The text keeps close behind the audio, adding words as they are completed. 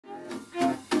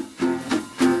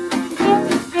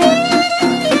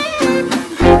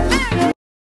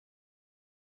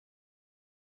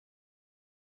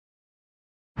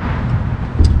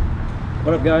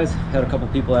What up, guys? Had a couple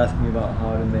people asking me about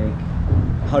how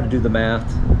to do the math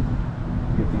to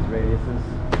get these radiuses.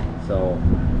 So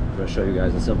I'm going to show you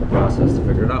guys a simple process to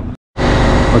figure it out.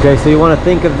 Okay, so you want to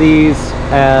think of these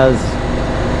as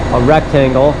a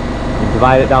rectangle. You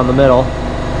divide it down the middle,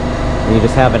 and you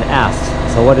just have an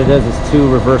S. So what it is two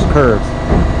reverse curves,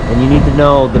 and you need to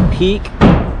know the peak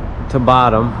to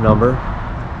bottom number,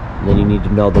 and then you need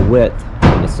to know the width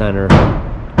from the center to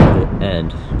the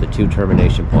end, the two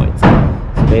termination points. So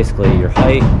basically your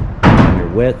height and your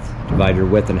width, divide your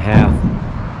width in half,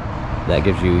 that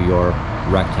gives you your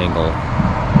rectangle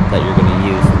that you're going to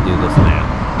use to do this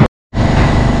math.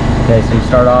 Okay, so you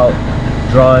start out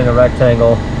drawing a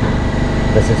rectangle.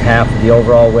 This is half of the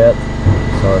overall width,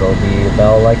 so it'll be a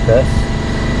bell like this.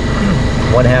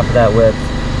 One half of that width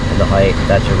and the height,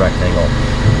 that's your rectangle.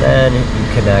 Then you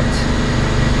connect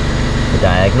the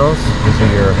diagonals. These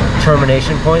are your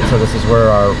termination points, so this is where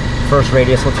our first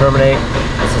radius will terminate.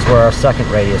 This is where our second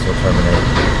radius will terminate.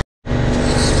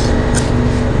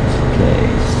 Okay,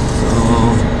 so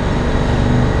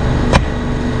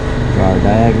draw our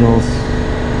diagonals.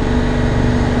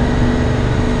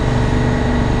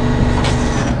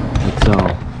 Like so.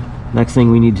 Next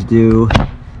thing we need to do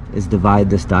is divide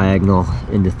this diagonal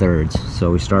into thirds.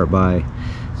 So we start by,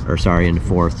 into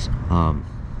fourths.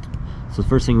 So the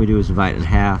first thing we do is divide it in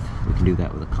half. We can do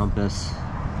that with a compass.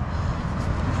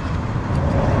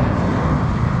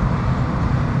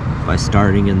 By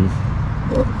starting in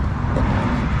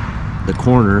the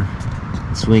corner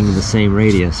and swinging the same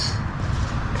radius.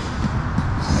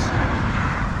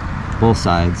 Both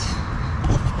sides.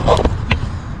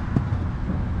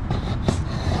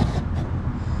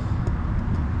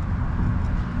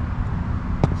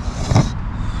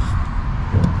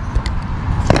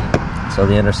 So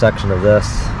the intersection of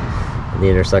this and the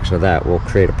intersection of that will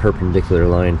create a perpendicular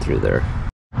line through there.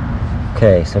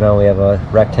 Okay, so now we have a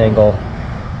rectangle,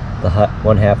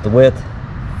 one half the width,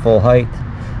 full height,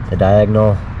 the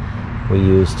diagonal. We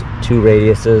used two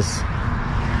radiuses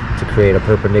to create a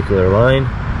perpendicular line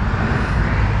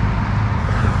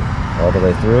all the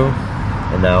way through.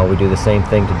 And now we do the same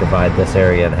thing to divide this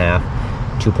area in half.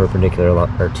 Two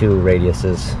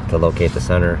radiuses to locate the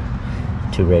center,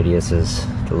 two radiuses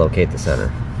to locate the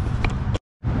center.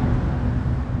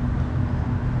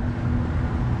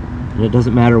 And it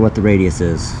doesn't matter what the radius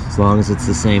is, as long as it's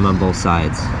the same on both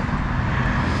sides.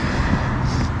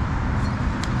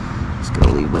 Just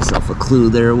gonna leave myself a clue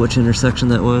there which intersection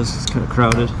that was. It's kind of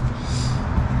crowded.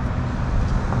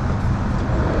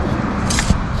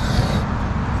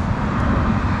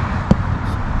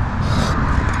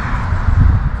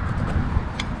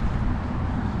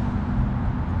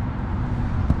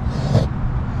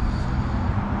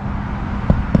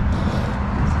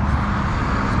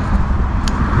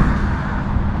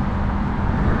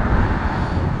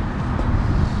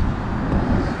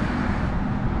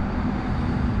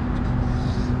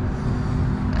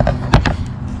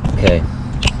 Okay,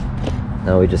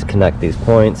 now we just connect these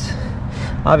points.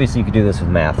 Obviously you could do this with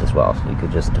math as well. You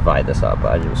could just divide this up.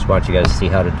 I just want you guys to see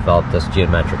how to develop this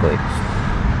geometrically.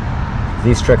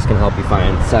 These tricks can help you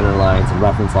find center lines and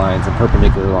reference lines and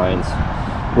perpendicular lines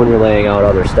when you're laying out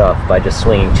other stuff by just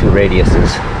swinging two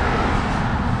radiuses.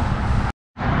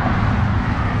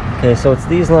 Okay, so it's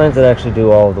these lines that actually do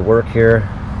all of the work here.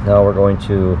 Now we're going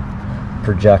to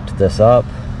project this up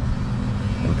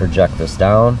and project this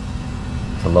down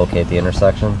to locate the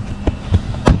intersection.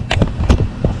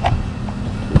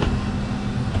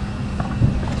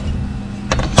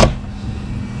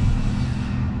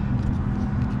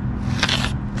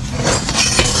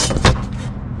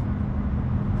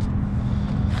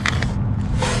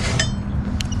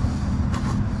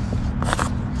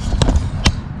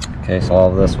 Okay, so all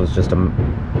of this was just an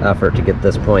effort to get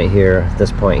this point here,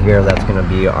 that's going to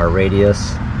be our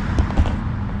radius.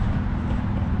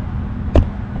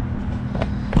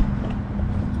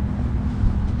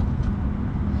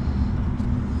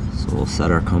 We'll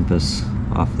set our compass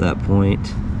off that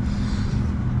point.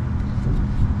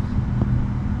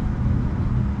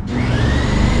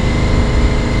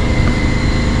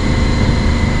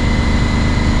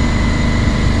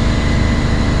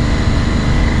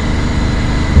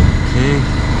 Okay,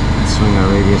 let's swing our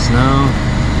radius now.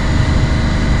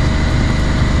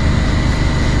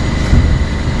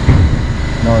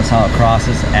 Notice how it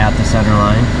crosses at the center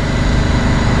line.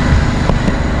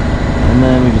 And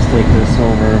then we just take this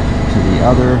over to the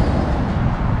other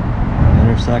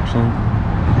intersection.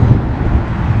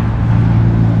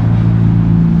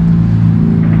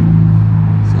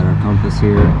 Set our compass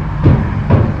here.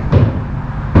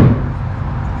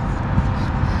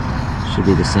 Should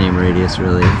be the same radius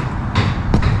really.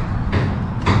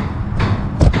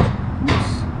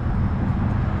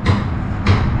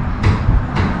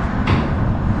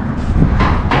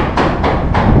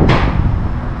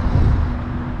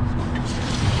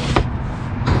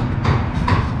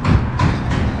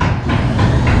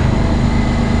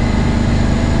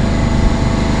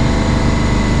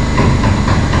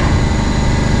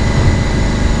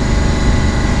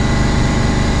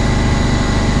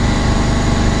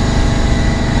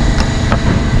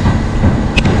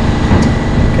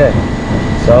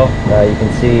 you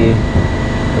can see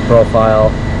the profile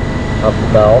of the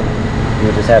belt. You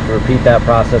would just have to repeat that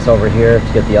process over here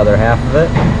to get the other half of it.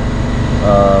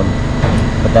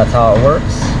 But that's how it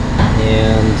works,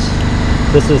 and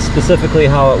this is specifically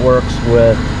how it works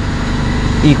with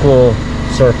equal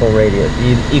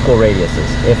radiuses.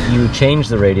 If you change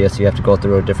the radius, you have to go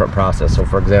through a different process. So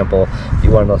for example, if you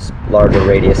want a larger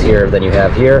radius here than you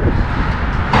have here,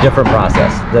 different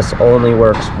process. This only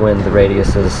works when the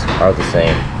radiuses are the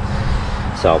same.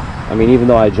 So, I mean, even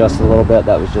though I adjusted a little bit,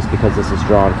 that was just because this is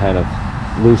drawn kind of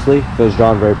loosely. If it was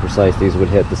drawn very precise, these would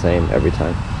hit the same every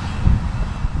time.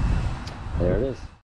 There it is.